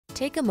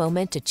Take a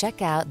moment to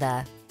check out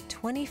the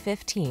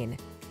 2015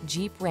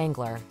 Jeep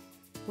Wrangler.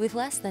 With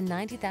less than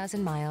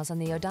 90,000 miles on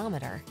the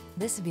odometer,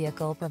 this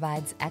vehicle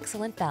provides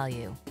excellent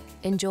value.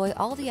 Enjoy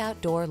all the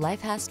outdoor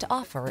life has to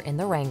offer in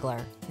the Wrangler,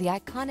 the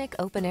iconic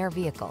open-air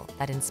vehicle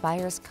that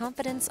inspires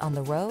confidence on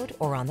the road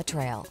or on the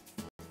trail.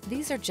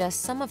 These are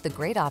just some of the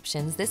great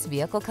options this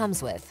vehicle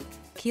comes with: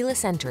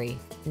 keyless entry,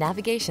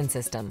 navigation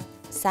system,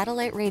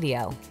 satellite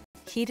radio,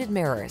 heated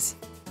mirrors,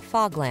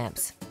 fog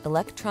lamps,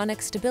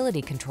 electronic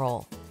stability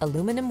control,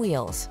 aluminum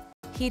wheels,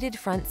 heated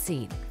front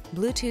seat,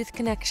 Bluetooth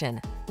connection,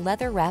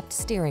 leather-wrapped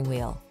steering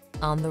wheel.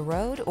 On the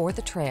road or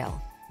the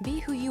trail, be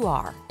who you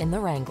are in the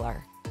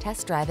Wrangler.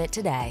 Test drive it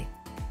today.